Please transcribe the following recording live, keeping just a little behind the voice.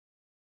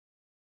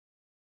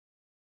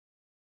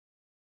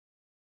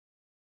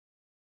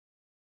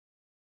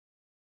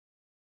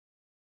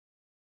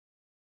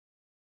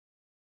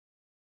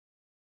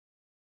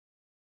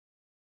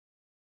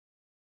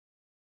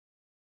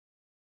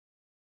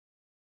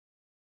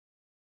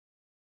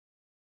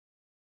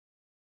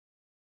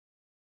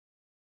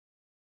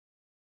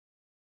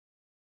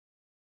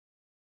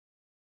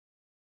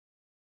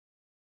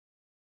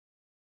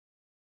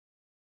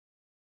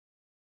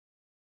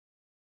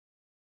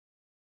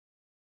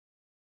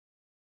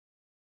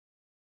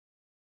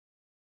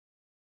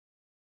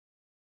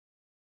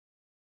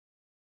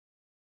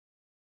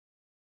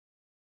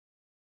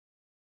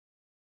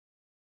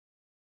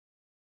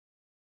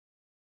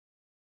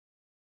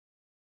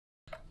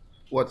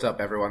What's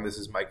up, everyone? This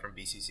is Mike from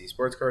BCC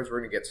Sports Cards. We're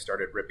going to get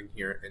started ripping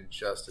here in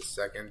just a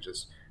second,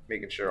 just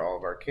making sure all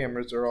of our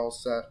cameras are all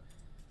set,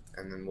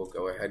 and then we'll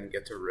go ahead and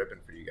get to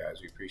ripping for you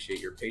guys. We appreciate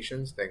your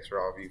patience. Thanks for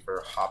all of you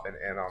for hopping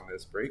in on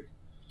this break.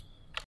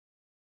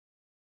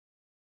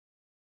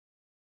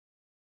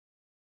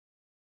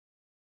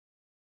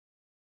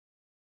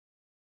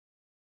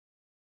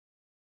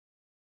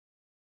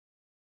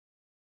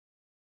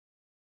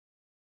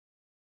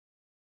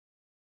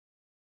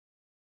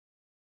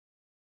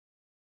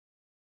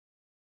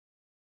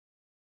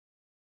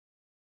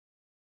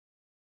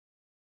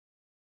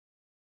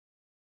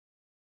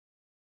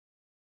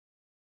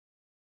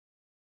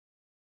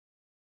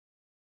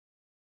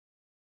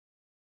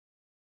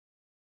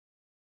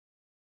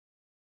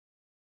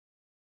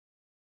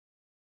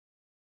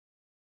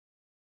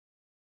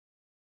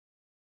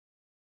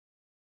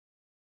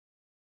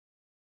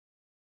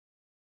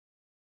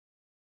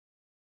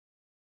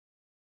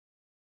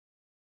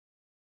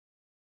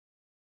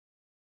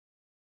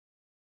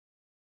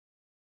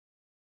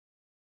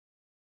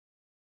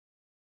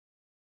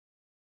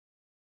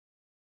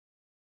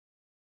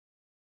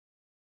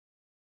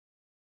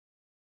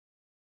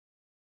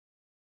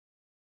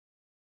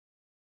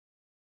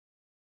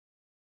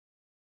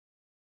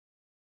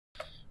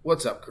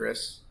 What's up,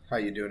 Chris? How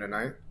you doing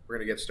tonight? We're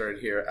going to get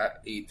started here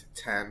at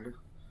 8:10.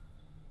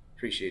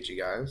 Appreciate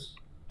you guys.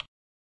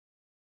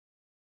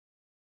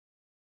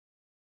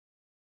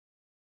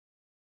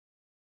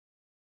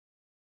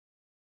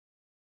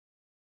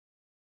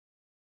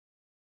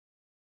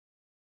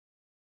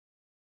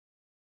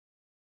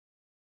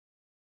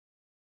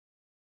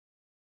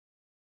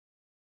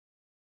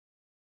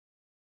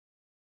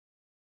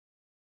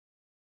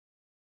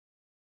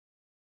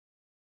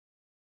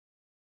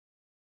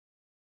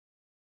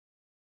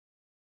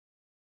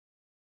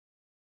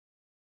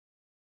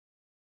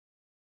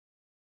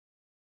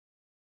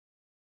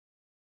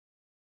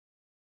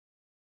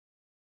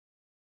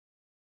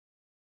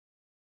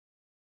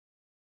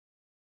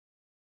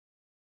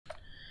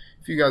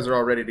 If you guys are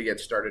all ready to get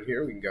started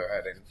here, we can go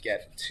ahead and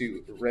get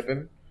to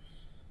ribbon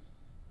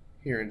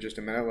here in just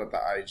a minute. Let the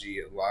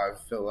IG live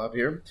fill up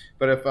here.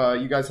 But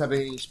if you guys have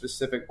any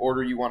specific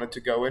order you wanted to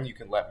go in, you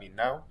can let me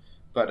know.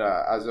 But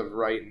as of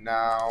right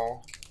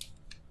now,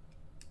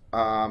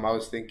 I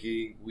was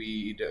thinking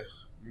we'd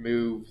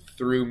move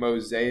through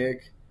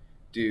Mosaic,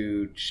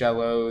 do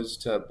cellos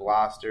to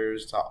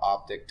blasters to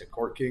Optic to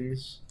Court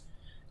Kings.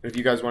 And if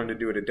you guys wanted to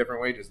do it a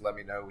different way, just let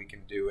me know. We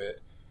can do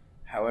it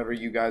however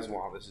you guys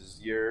want. This is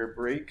your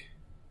break.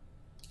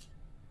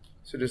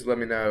 So just let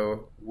me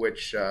know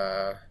which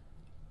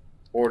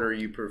order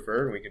you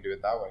prefer, and we can do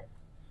it that way.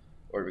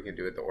 Or we can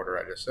do it the order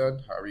I just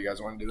said, however you guys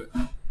want to do it.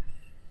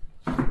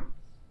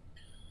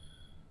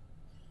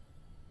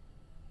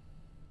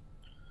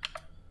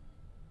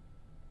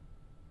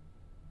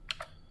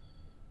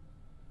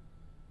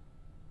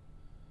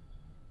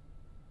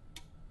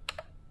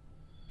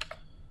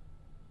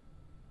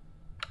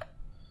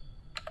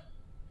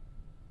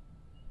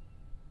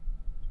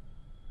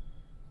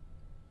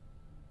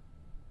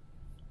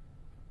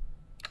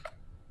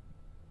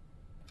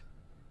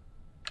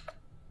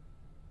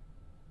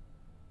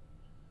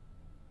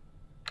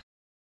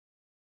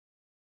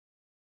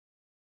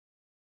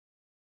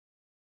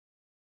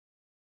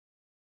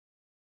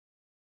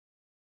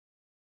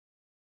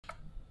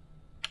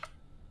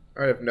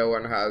 All right, if no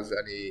one has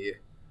any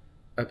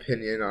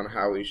opinion on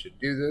how we should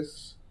do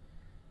this,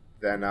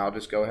 then I'll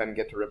just go ahead and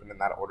get to ripping in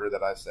that order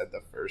that I said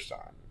the first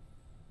time.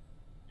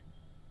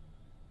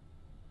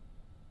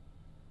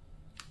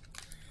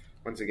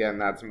 Once again,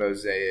 that's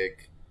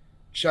Mosaic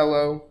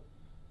cello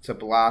to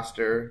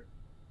blaster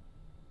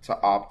to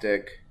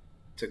Optic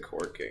to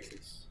Court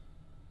Kings.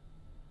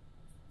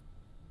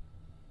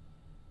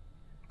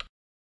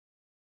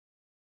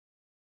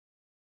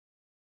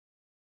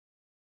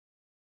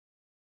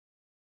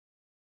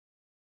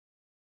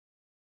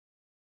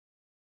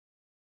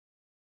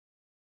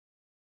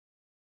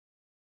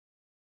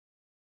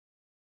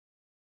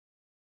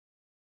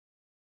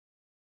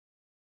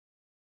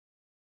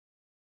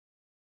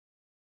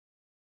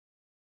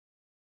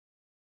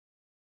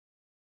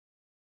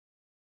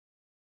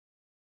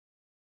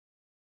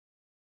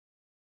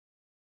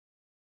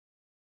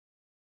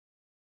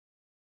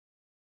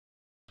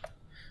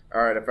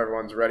 All right, if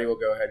everyone's ready, we'll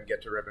go ahead and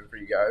get to ribbon for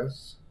you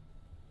guys.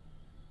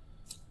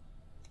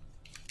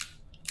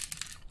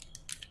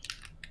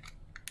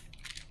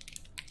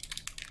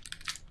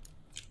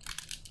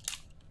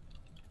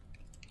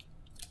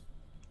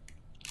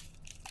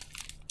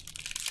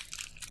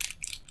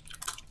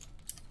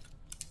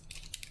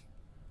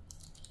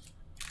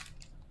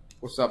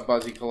 What's up,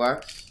 Buzzy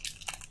Collects?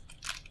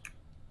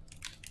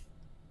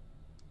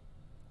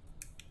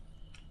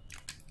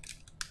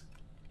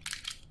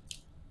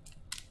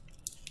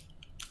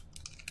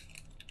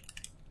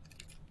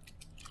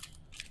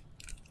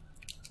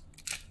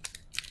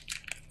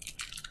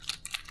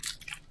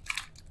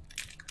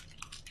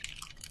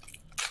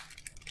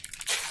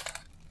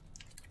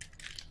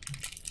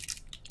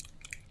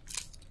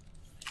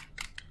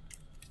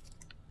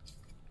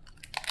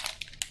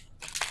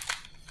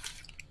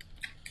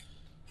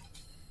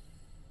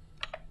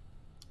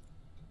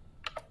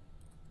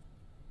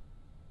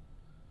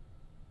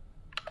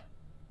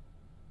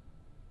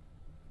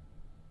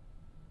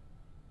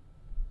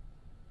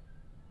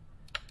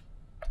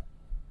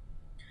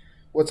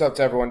 What's up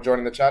to everyone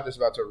joining the chat? Just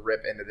about to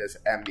rip into this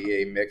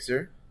NBA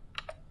mixer.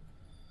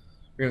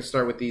 We're going to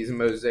start with these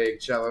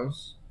Mosaic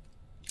cellos.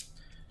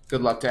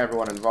 Good luck to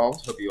everyone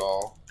involved. Hope you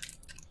all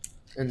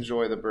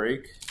enjoy the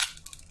break.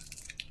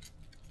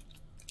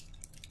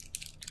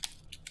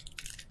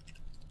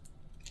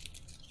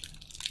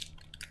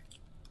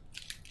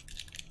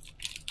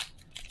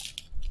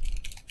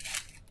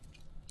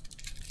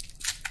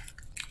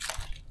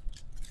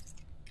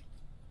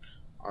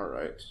 All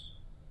right.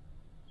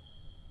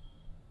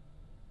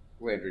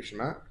 Landry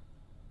Shamet,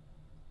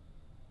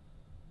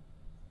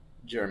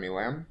 Jeremy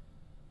Lamb,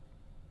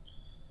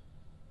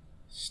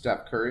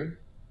 Steph Curry,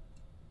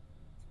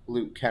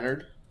 Luke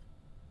Kennard,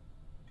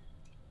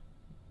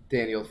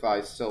 Daniel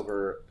Theis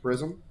Silver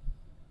Prism.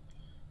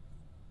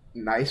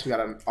 Nice. We got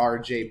an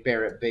RJ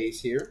Barrett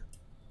base here.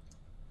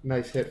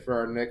 Nice hit for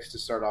our Knicks to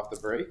start off the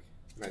break.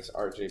 Nice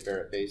RJ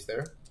Barrett base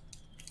there.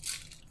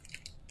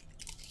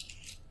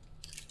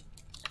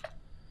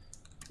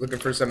 Looking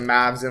for some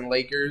Mavs and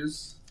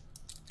Lakers.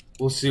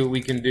 We'll see what we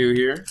can do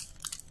here.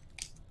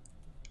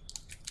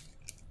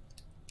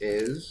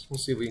 We'll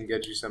see if we can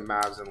get you some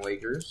Mavs and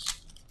Lakers.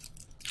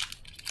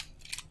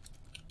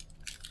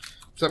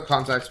 What's up,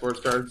 Contact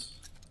Sports Cards?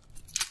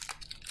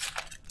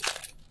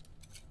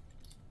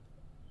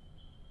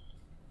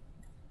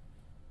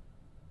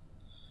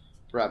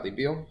 Bradley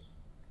Beal,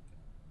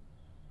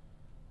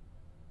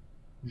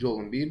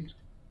 Joel Embiid,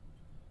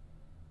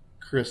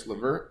 Chris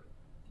LeVert,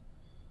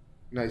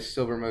 nice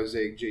silver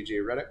mosaic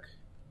JJ Redick,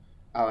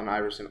 Allen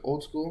Iverson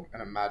Old School,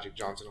 and a Magic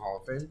Johnson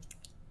Hall of Fame.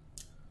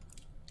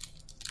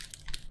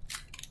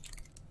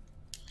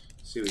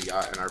 See what we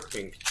got in our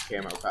pink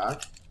camo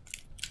pack.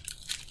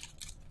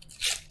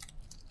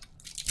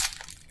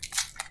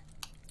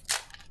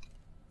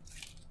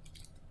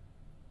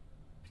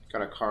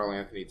 Got a Karl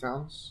Anthony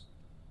Towns,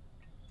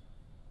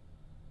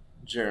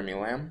 Jeremy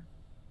Lamb,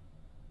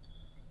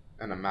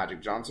 and a Magic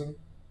Johnson.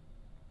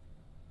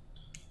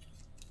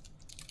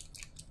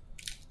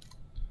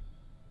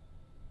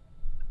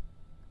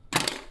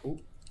 Ooh.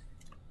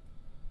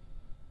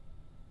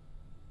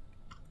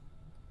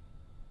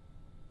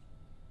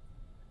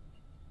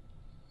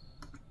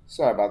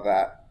 Sorry about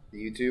that,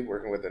 YouTube.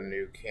 Working with a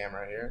new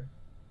camera here.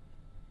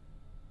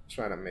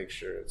 Trying to make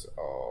sure it's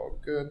all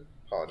good.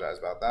 Apologize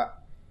about that.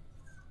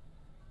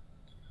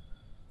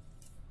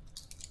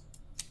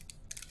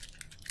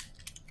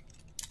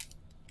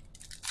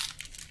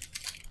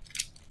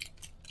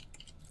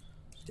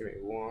 Give me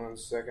 1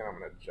 second. I'm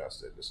going to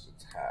adjust it just a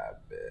tad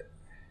bit.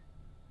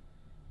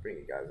 Bring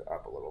you guys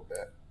up a little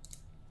bit.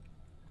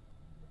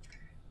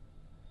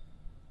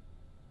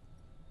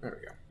 There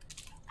we go.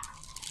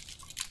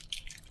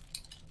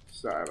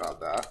 Sorry about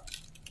that.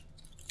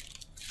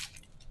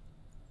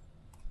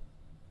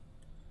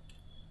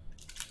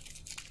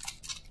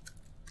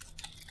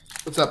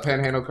 What's up,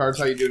 Panhandle Cards?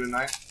 How you doing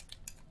tonight?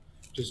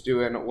 Just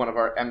doing one of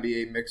our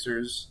NBA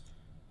mixers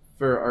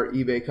for our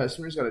eBay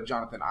customers. Got a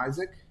Jonathan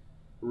Isaac,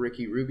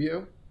 Ricky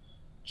Rubio,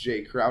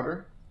 Jay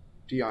Crowder,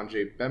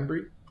 DeAndre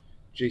Bembry,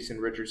 Jason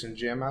Richardson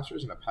Jam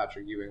Masters, and a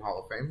Patrick Ewing Hall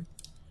of Fame.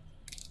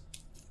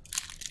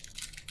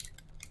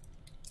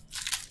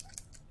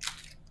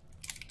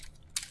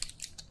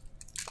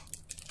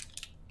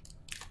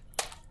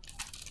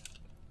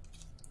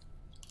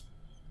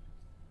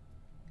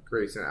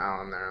 Grayson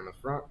Allen there in the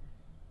front.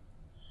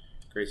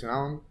 Grayson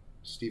Allen,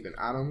 Steven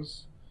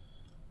Adams,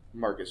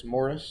 Marcus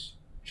Morris,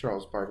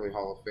 Charles Barkley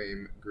Hall of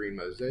Fame Green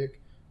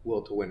Mosaic,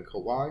 Will to Win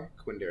Kawhi,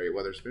 Quindary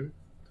Weatherspoon.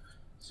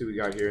 See what we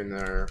got here in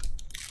their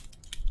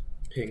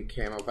pink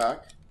camo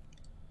pack.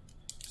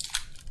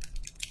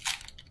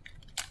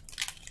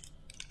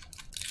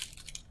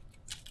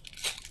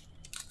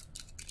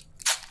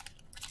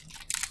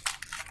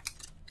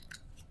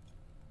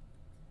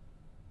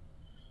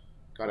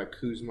 Got a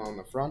Kuzma on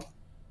the front,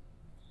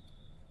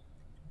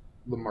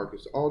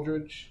 LaMarcus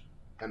Aldridge,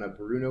 and a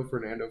Bruno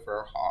Fernando for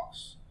our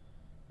Hawks.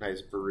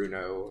 Nice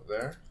Bruno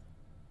there.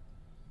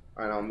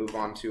 All right, I'll move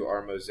on to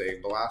our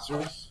Mosaic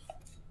Blasters.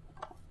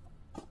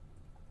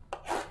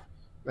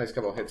 Nice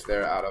couple hits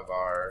there out of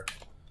our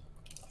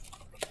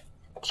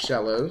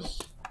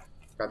cellos.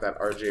 Got that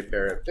RJ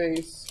Barrett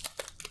base.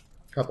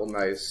 Couple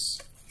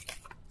nice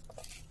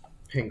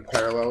pink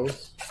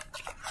parallels.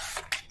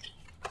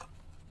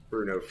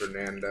 Bruno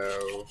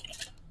Fernando,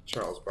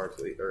 Charles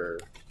Barkley, or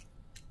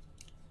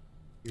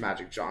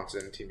Magic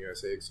Johnson, Team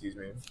USA, excuse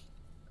me.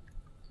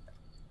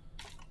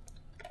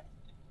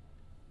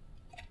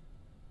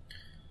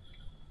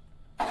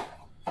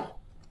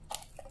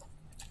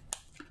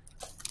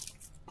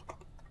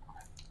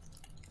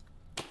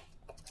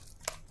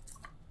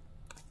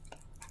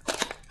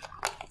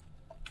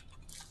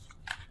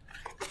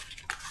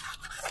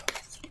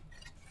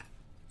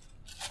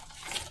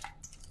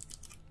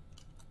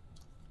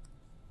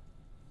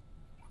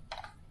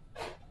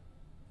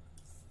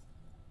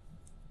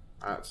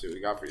 Alright, let's see what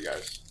we got for you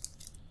guys.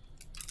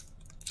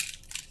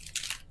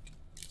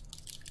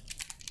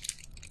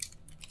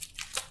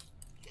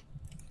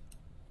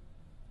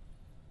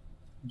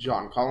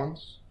 John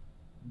Collins,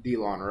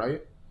 DeLon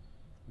Wright,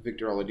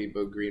 Victor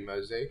Oladipo green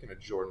mosaic, and a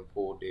Jordan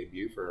Poole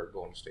debut for our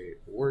Golden State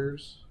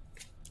Warriors.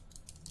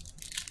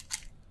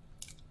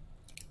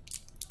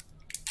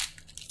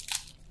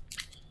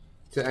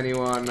 To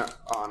anyone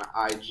on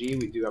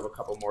IG, we do have a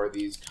couple more of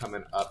these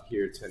coming up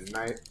here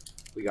tonight.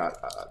 We got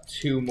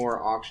 2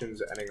 more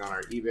auctions ending on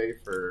our eBay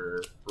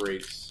for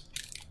breaks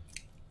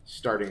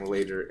starting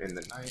later in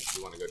the night. If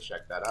you want to go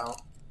check that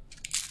out.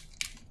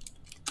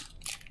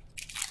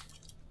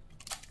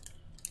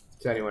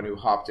 To anyone who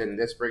hopped in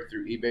this break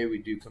through eBay, we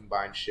do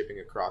combine shipping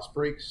across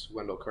breaks.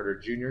 Wendell Carter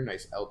Jr.,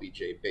 nice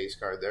LBJ base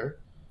card there.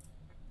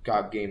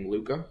 God Game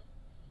Luka,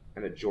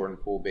 and a Jordan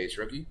Poole base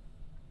rookie.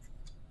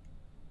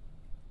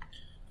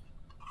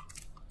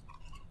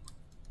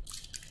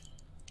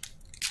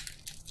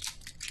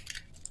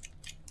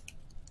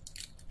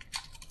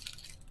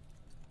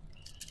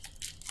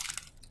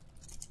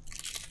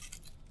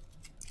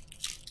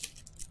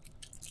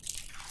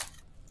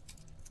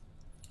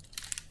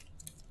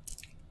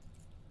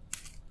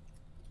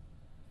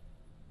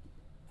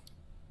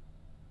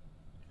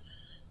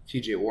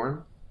 TJ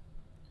Warren,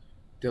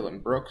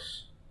 Dylan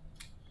Brooks,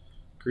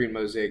 green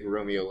mosaic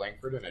Romeo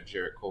Langford, and a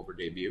Jarrett Culver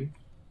debut.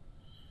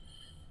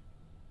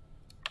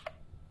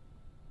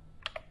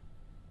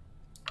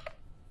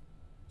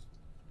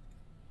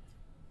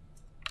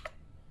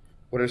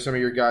 What are some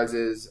of your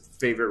guys'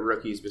 favorite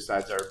rookies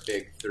besides our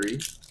big 3?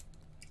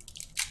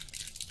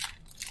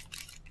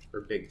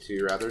 Or big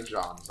 2 rather,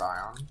 John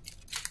Zion.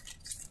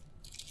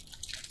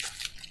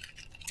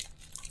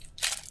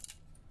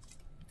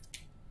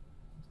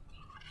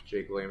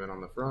 Jake Layman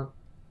on the front.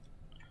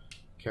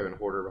 Kevin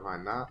Porter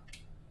behind that.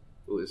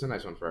 Ooh, this is a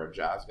nice one for our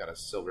Jazz. Got a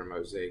silver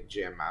mosaic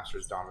Jam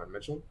Masters Donovan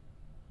Mitchell.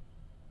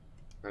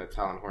 And a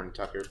Talon Horton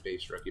Tucker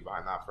base rookie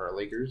behind that for our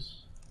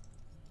Lakers.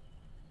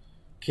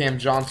 Cam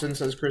Johnson,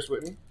 says Chris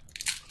Whitney.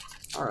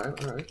 Alright,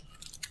 alright.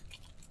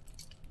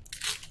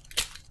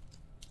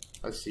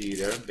 I see you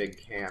there,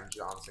 big Cam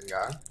Johnson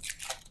guy.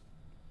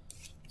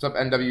 What's up,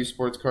 NW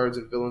Sports Cards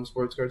and Villain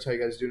Sports Cards? How you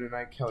guys doing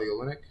tonight? Kelly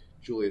Olynyk,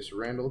 Julius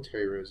Randle,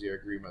 Terry Rozier,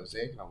 green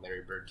mosaic, and a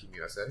Larry Bird Team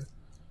USA.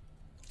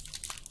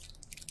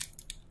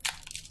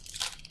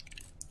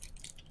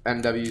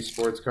 NW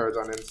Sports Cards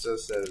on Insta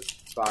says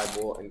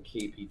Thibault and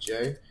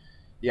KPJ.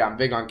 Yeah, I'm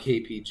big on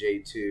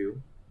KPJ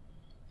too.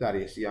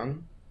 Thaddeus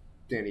Young,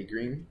 Danny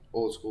Green,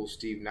 old school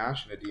Steve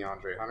Nash, and a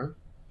DeAndre Hunter.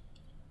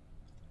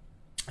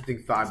 I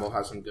think Thibault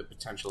has some good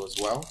potential as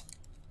well.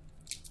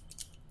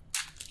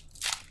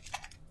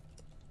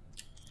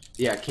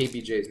 Yeah,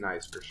 KPJ is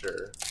nice for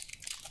sure.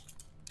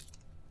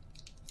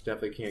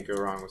 Definitely can't go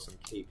wrong with some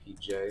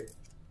KPJ.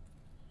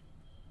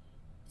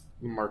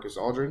 Marcus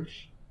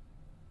Aldridge,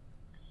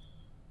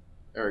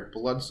 Eric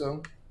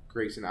Bledsoe,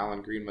 Grayson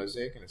Allen green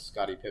mosaic, and a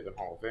Scottie Pippen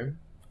Hall of Fame.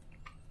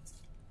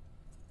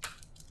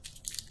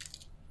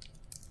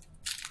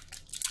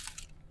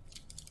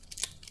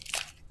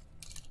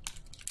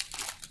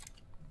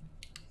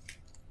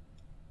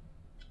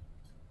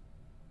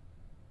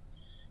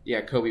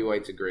 Yeah, Kobe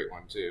White's a great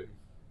one too.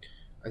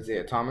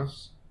 Isaiah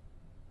Thomas,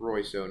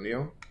 Royce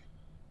O'Neal,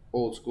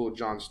 old school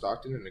John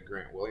Stockton, and a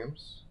Grant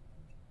Williams.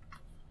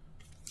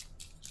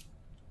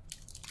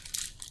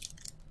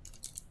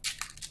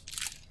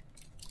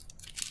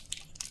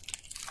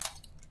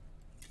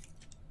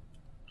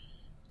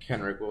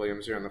 Kenrick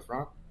Williams here in the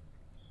front,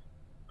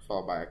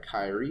 followed by a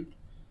Kyrie.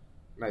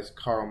 Nice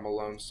Karl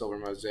Malone silver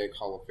mosaic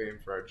Hall of Fame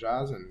for our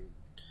Jazz, and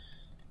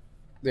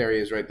there he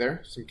is right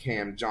there. Some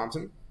Cam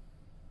Johnson,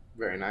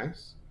 very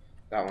nice.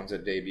 That one's a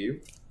debut.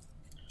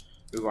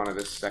 Move on to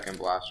this second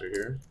blaster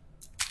here.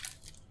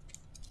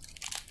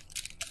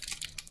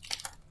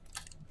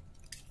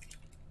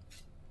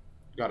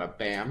 Got a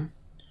Bam.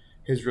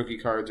 His rookie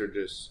cards are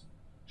just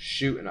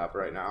shooting up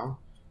right now.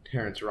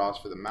 Terrence Ross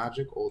for the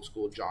Magic, old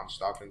school John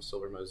Stockton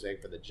silver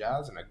mosaic for the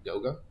Jazz, and a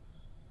Goga.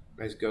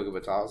 Nice Goga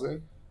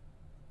Batadze.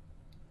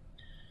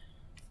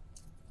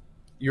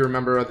 You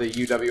remember the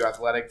UW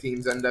Athletic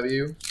teams,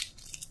 NW?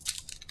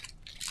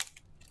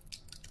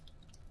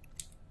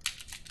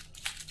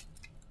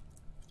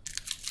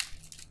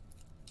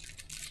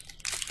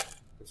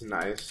 It's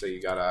nice. So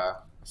you got a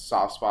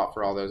soft spot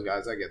for all those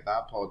guys. I get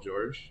that. Paul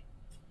George.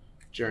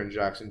 Jaren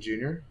Jackson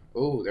Jr.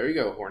 Oh, there you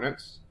go,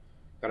 Hornets.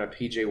 Got a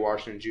PJ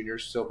Washington Jr.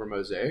 silver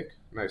mosaic.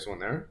 Nice one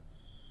there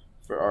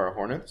for our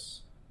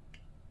Hornets.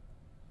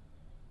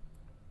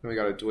 Then we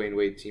got a Dwayne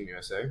Wade Team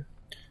USA.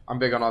 I'm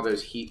big on all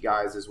those Heat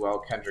guys as well.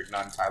 Kendrick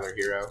Nunn, Tyler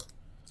Hero.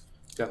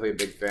 Definitely a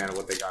big fan of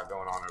what they got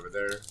going on over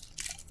there.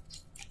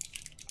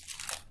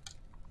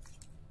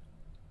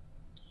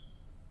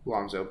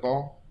 Lonzo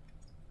Ball,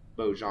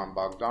 Bojan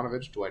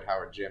Bogdanovic, Dwight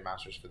Howard Jam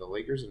Masters for the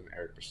Lakers, and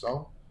Eric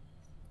Purcell.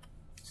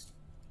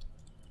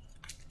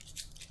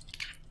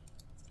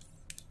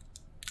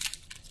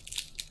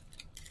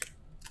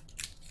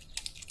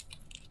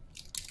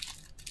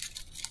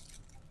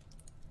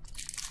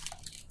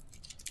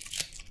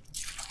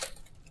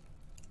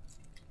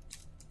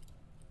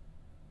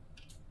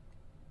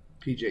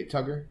 PJ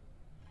Tucker,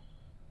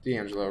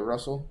 D'Angelo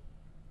Russell,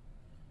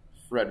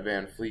 Fred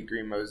VanVleet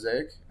green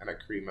mosaic, and a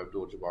Kareem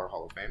Abdul-Jabbar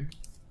Hall of Fame.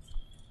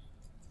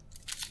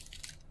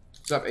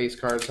 What's up, Ace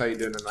Cards? How you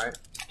doing tonight?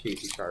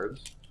 Casey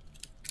Cards.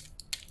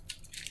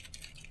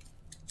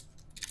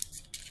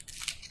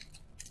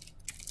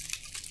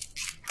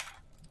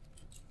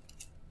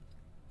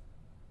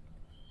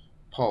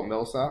 Paul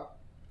Millsap,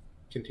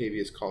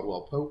 Contavious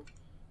Caldwell-Pope,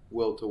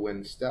 Will to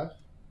Win Steph,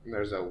 and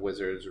there's a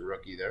Wizards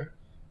rookie there.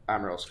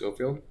 Admiral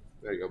Schofield.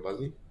 There you go,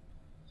 Buzzy.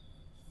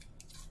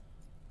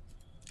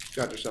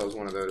 Got yourselves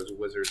one of those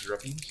Wizards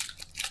rookies.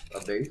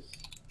 A base.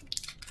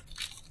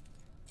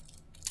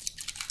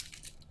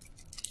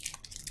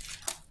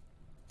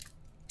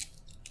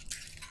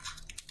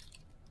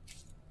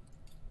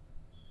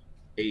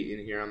 Eight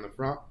in here on the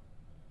front.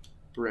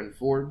 Bryn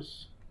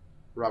Forbes.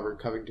 Robert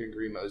Covington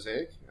Green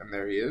Mosaic. And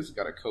there he is.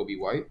 Got a Kobe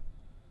White.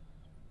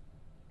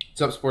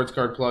 What's up, Sports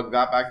Card Plug?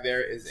 That back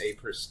there is a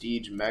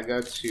Prestige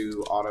Mega,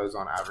 2 autos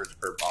on average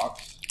per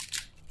box.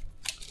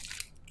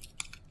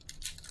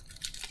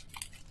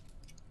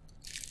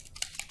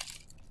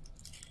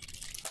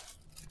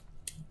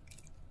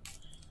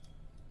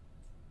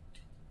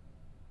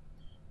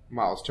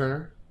 Miles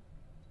Turner.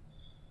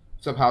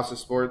 What's up, House of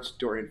Sports?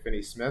 Dorian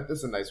Finney-Smith. This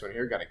is a nice one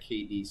here. Got a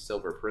KD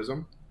Silver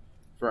Prism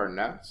for our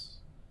Nets.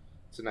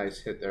 It's a nice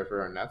hit there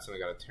for our Nets. And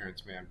we got a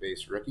Terrence Mann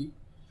base rookie.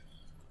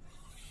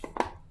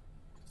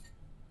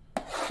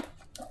 Let's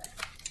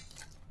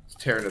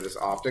tear into this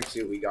Optic,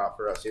 see what we got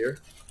for us here.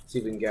 See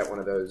if we can get one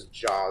of those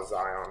Jaw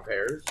Zion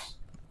pairs.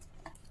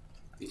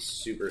 Be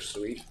super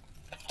sweet.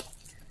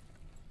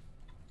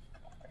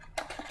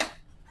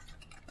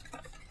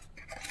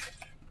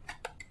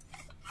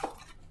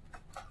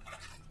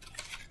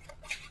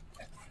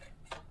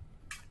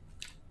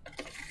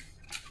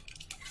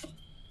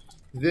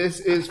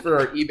 This is for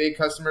our eBay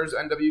customers,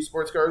 NW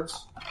Sports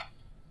Cards.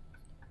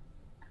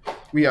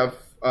 We have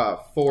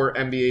 4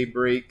 NBA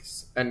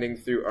breaks ending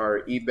through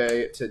our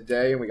eBay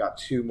today, and we got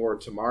 2 more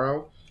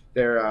tomorrow.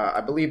 There,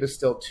 I believe, is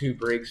still 2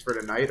 breaks for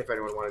tonight if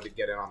anyone wanted to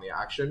get in on the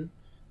action.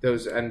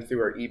 Those end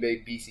through our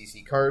eBay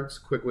BCC cards.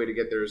 Quick way to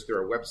get there is through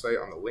our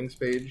website on the links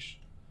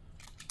page.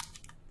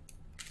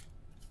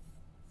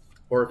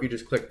 Or if you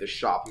just click the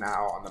shop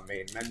now on the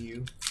main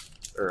menu,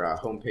 or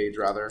homepage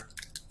rather,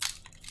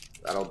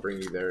 that'll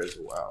bring you there as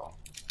well.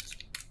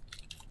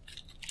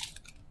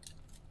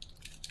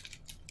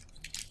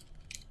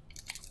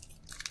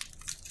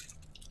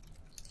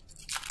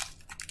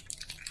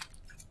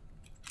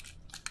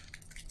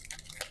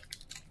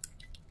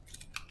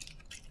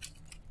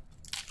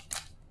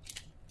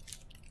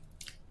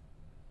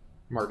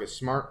 Marcus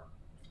Smart,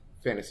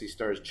 Fantasy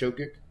Stars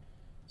Jokic,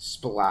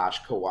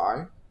 Splash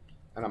Kawhi,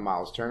 and a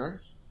Miles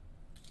Turner.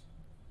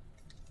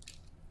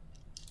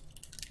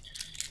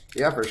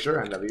 Yeah, for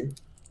sure, NW.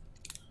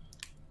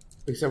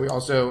 Like I said, we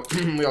also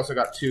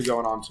got 2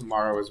 going on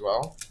tomorrow as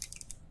well.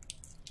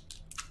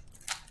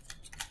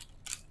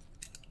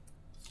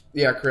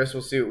 Yeah, Chris,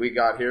 we'll see what we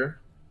got here.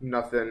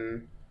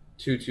 Nothing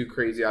too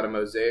crazy out of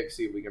Mosaic.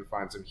 See if we can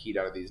find some heat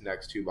out of these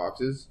next 2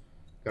 boxes.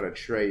 Got a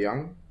Trae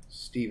Young,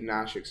 Steve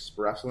Nash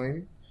Express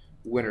Lane,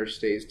 winner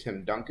stays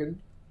Tim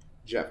Duncan,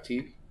 Jeff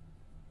Teague.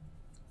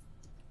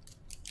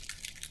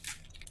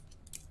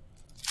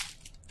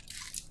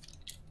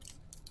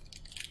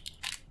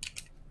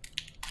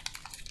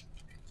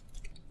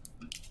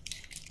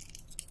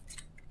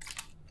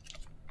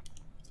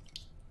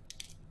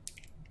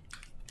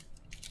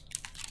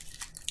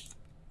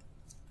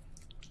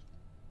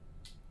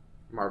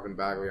 Marvin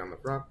Bagley on the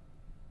front.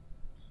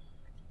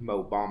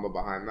 Mo Bamba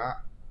behind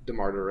that.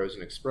 DeMar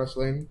DeRozan Express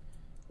Lane.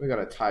 We got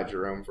a Ty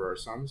Jerome for our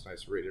Suns.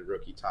 Nice rated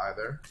rookie Ty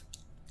there.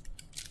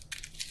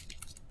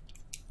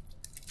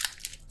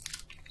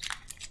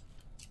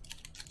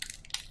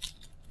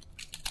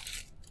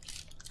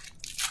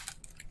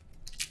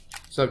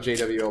 What's up,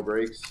 JWL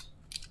Breaks?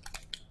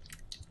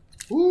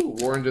 Ooh,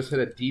 Warren just hit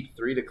a deep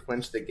 3 to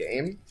clinch the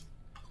game.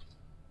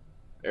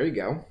 There you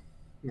go.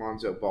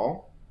 Lonzo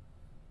Ball.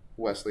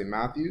 Wesley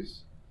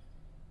Matthews.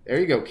 There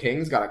you go,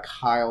 Kings. Got a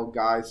Kyle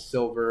Guy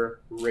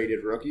silver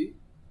rated rookie.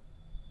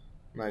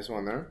 Nice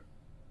one there.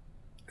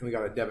 And we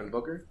got a Devin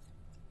Booker.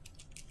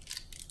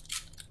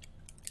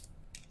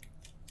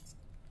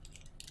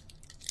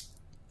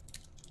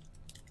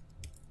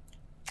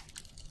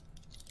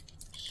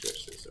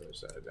 Switch this other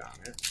side down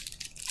here.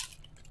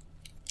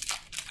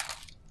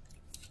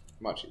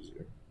 Much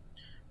easier.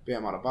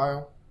 Bam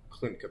Adebayo,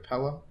 Clint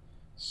Capella,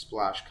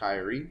 Splash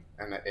Kyrie,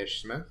 and a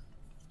Ish Smith.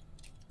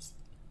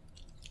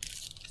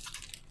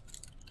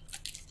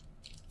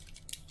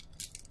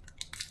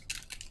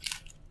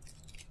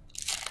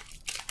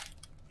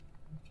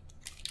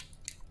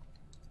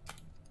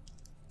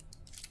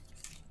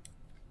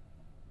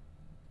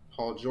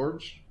 Paul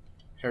George,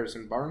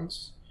 Harrison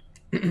Barnes,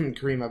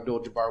 Kareem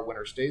Abdul-Jabbar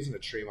winner stays, and a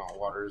Tremont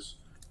Waters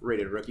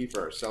rated rookie for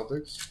our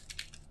Celtics.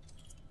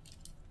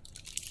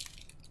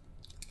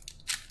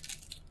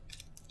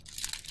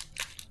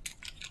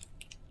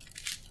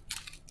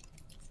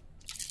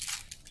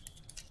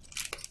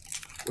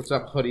 What's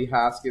up, Hoodie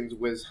Haskins,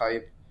 Wiz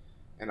Hype,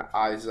 and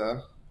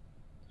Isa.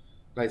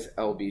 Nice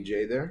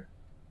LBJ there.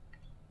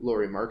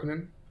 Lauri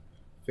Markkanen,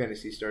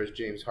 Fantasy Stars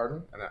James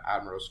Harden, and an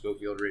Admiral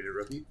Schofield rated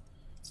rookie.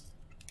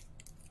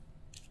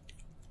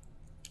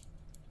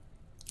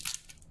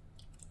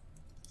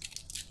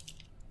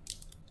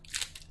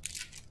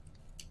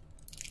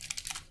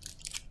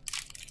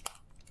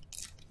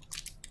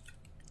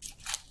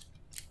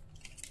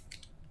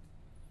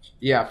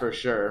 Yeah, for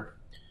sure.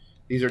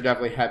 These are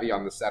definitely heavy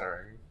on the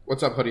centering.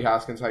 What's up, Hoodie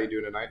Haskins? How you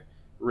doing tonight?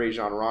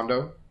 Rajon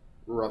Rondo,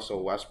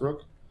 Russell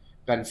Westbrook,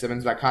 Ben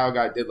Simmons. That Kyle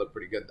guy did look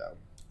pretty good, though.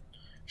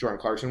 Jordan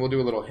Clarkson. We'll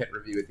do a little hit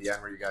review at the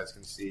end where you guys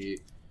can see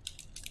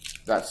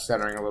that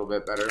centering a little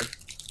bit better.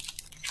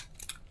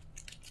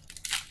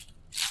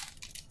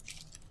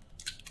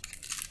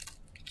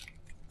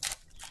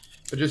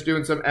 But just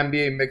doing some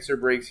NBA mixer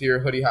breaks here,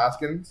 Hoodie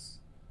Haskins.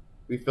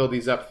 We filled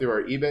these up through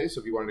our eBay,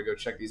 so if you wanted to go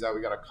check these out,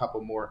 we got a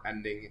couple more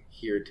ending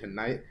here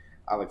tonight.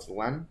 Alex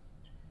Len,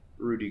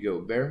 Rudy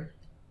Gobert,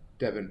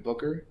 Devin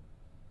Booker.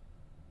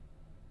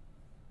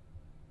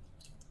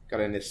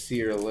 Got a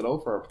Nasir Little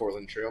for our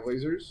Portland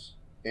Trailblazers.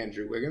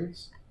 Andrew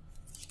Wiggins.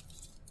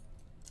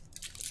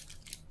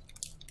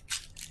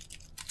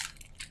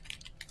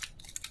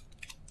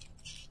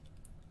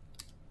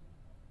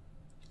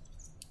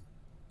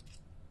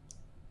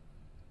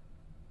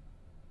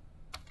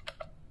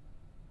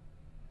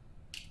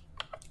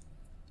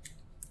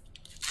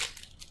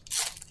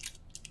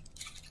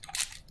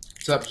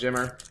 What's up,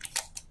 Jimmer?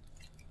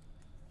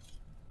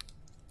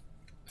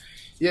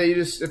 Yeah, you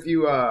just, if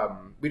you,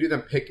 we do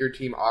them pick your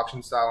team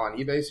auction style on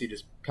eBay, so you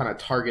just kind of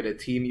target a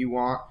team you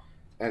want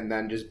and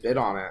then just bid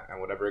on it,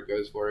 and whatever it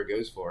goes for, it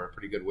goes for. A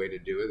pretty good way to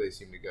do it. They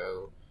seem to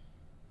go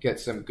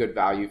get some good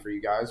value for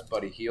you guys.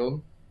 Buddy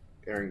Hield,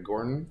 Aaron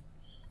Gordon.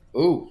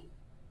 Ooh,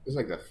 this is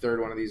like the third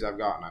one of these I've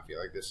gotten. I feel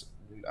like this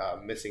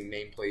missing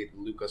nameplate,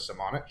 Luka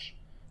Samanic,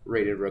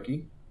 rated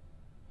rookie.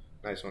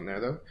 Nice one there,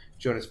 though.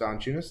 Jonas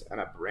Valanciunas and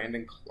a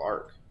Brandon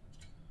Clark.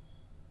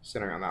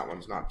 Centering on that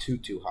one's not too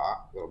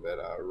hot. A little bit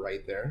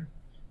right there.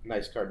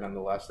 Nice card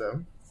nonetheless,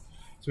 though.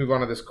 Let's move on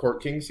to this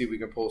Court King, see if we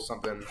can pull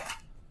something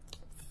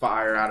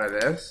fire out of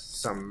this.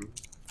 Some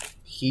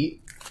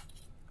heat.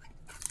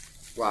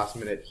 Last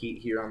minute heat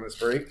here on this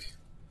break.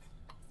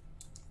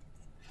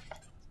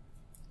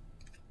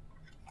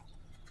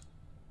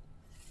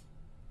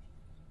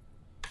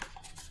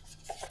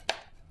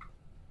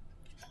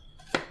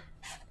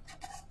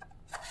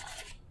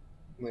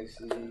 Let me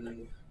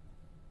see.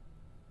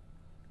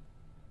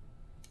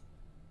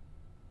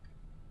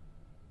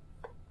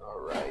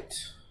 All right.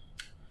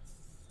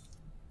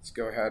 Let's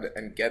go ahead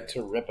and get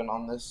to ripping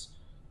on this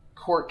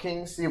Court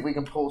King. See if we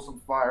can pull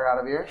some fire out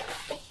of here.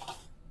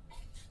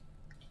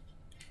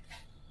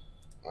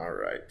 All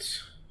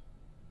right.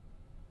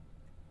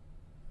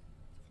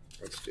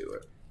 Let's do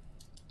it.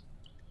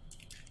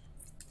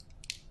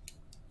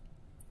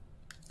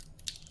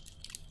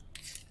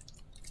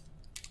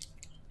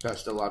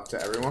 Best of luck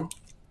to everyone.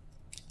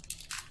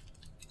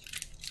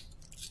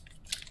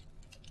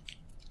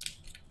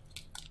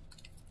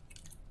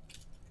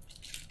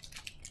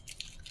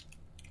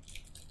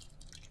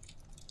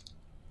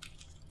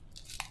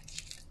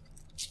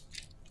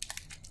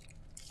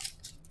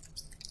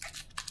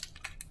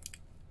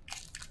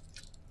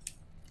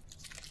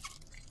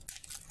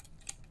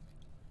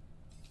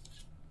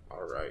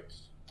 All right.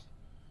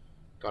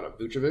 Got a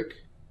Vucevic,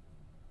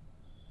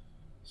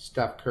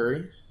 Steph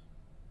Curry,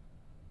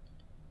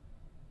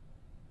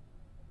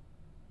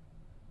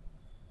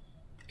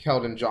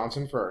 Keldon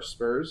Johnson for our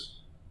Spurs.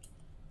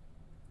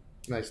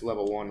 Nice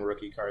level 1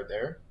 rookie card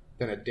there.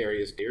 Then a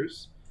Darius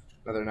Gears.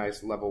 Another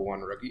nice level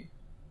 1 rookie.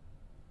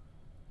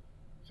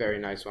 Very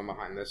nice one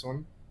behind this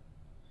one.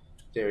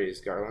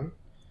 Darius Garland.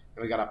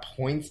 And we got a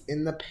Points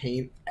in the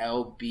Paint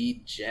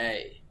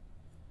LBJ.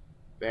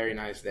 Very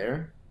nice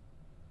there.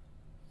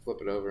 Flip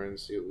it over and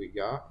see what we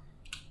got.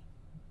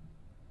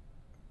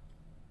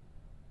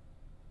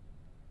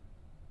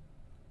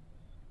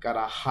 Got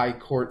a high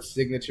court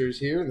signatures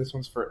here, and this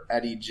one's for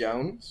Eddie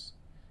Jones.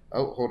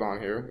 Oh, hold on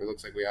here. It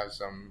looks like we have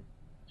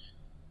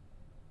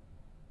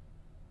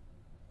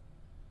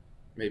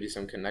maybe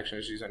some connection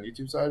issues on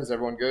YouTube side. Is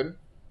everyone good?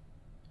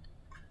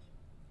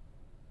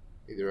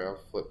 Either I'll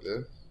flip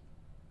this.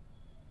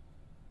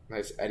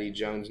 Nice Eddie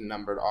Jones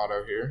numbered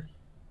auto here.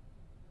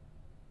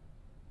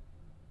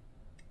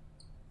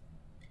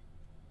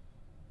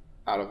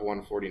 Out of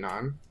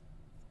 149.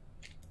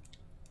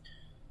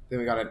 Then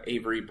we got an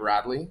Avery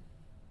Bradley.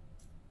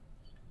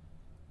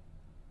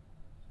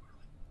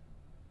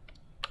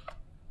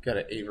 Got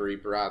an Avery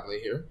Bradley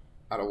here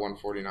out of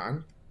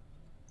 149.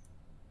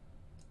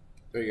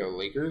 There you go,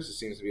 Lakers. It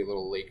seems to be a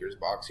little Lakers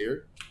box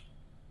here.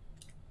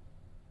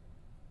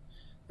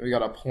 Then we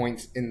got a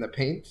Points in the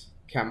Paint,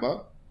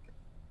 Kemba.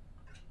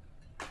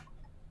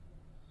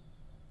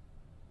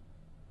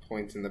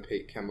 Points in the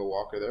Paint, Kemba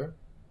Walker there.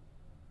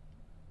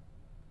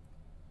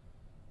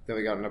 Then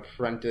we got an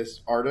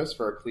Apprentice Artist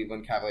for our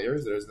Cleveland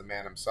Cavaliers. There's the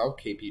man himself,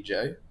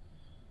 KPJ.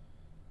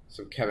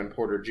 So Kevin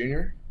Porter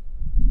Jr.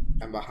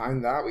 And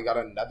behind that, we got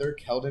another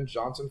Keldon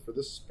Johnson for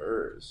the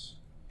Spurs.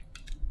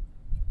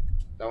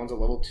 That one's a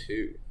level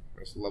 2.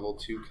 There's level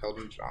 2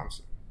 Keldon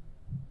Johnson.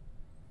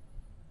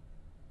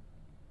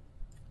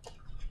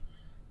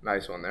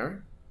 Nice one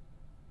there.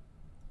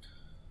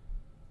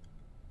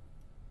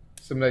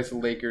 Some nice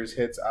Lakers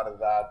hits out of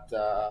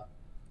that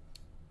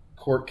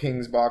Court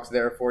Kings box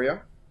there for you.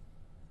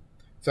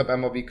 What's up,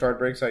 MLB Card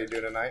Breaks? How you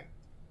doing tonight?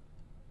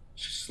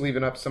 Just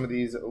sleeving up some of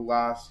these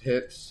last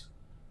hits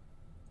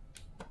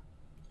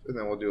And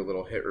then we'll do a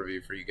little hit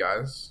review for you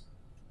guys.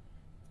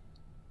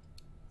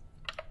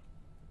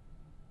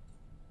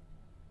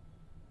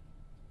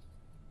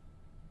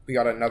 We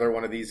got another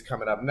one of these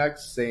coming up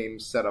next. Same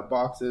set of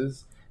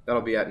boxes.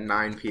 That'll be at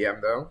 9 p.m.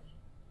 though.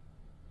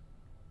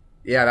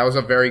 Yeah, that was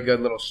a very good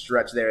little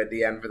stretch there at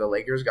the end for the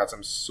Lakers. Got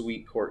some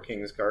sweet Court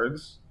Kings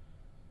cards.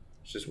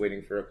 Just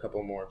waiting for a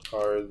couple more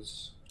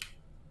cards.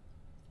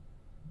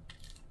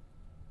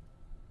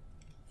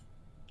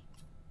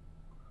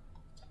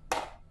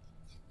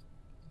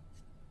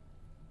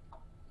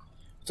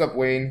 What's up,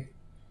 Wayne?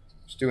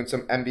 Just doing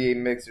some NBA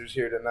mixers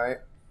here tonight.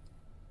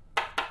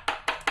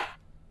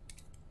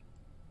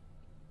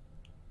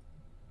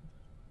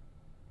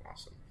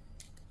 Awesome.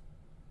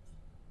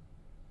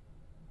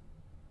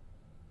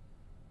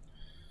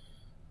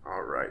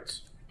 All right.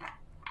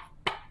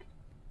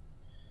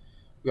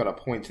 We got a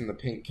point in the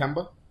pink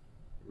Kemba.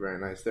 Very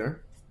nice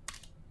there.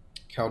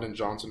 Keldon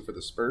Johnson for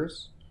the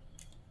Spurs.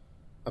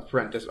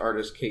 Apprentice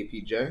Artist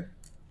KPJ.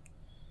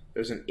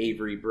 There's an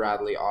Avery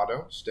Bradley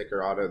auto,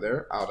 sticker auto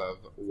there, out of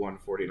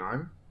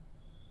 149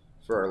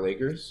 for our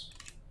Lakers.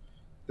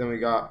 Then we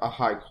got a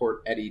high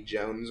court Eddie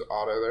Jones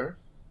auto there.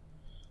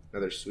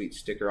 Another sweet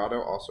sticker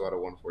auto, also out of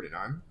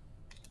 149.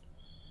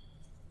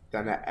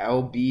 Then an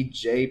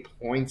LBJ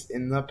points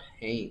in the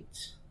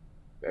paint.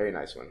 Very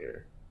nice one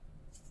here.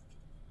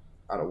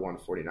 Out of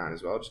 149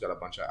 as well. Just got a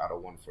bunch of out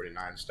of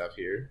 149 stuff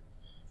here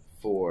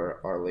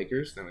for our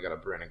Lakers. Then we got a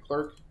Brandon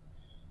Clark.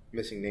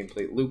 Missing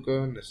nameplate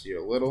Luka,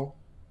 Nasir Little.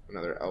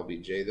 Another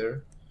LBJ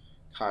there.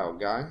 Kyle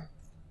Guy.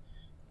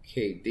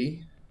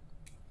 KD.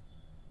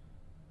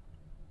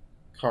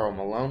 Karl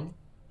Malone.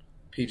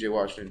 PJ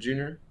Washington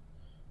Jr.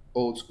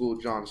 Old School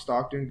John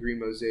Stockton. Green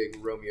Mosaic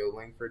Romeo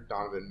Langford.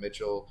 Donovan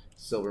Mitchell.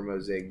 Silver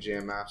Mosaic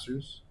Jam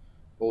Masters.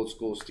 Old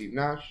School Steve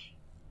Nash.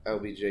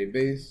 LBJ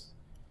Base.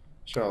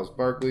 Charles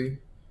Barkley.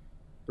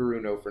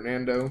 Bruno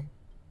Fernando.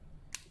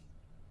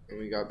 And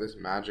we got this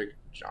Magic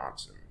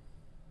Johnson.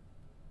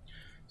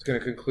 It's going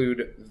to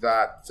conclude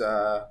that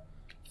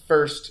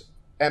first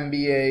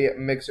NBA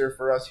mixer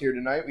for us here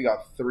tonight. We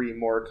got 3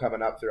 more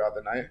coming up throughout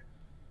the night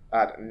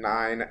at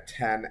 9,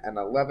 10, and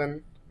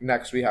 11.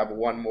 Next, we have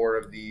 1 more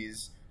of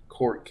these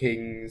Court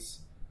Kings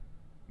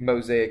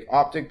Mosaic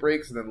Optic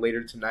breaks. And then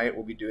later tonight,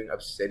 we'll be doing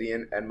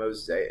Obsidian and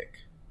Mosaic.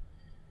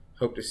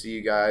 Hope to see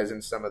you guys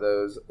in some of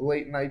those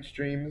late night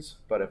streams.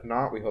 But if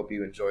not, we hope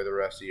you enjoy the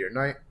rest of your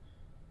night.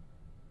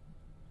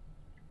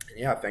 And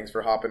yeah, thanks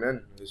for hopping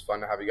in. It was fun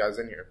to have you guys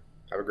in here.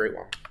 Have a great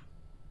one.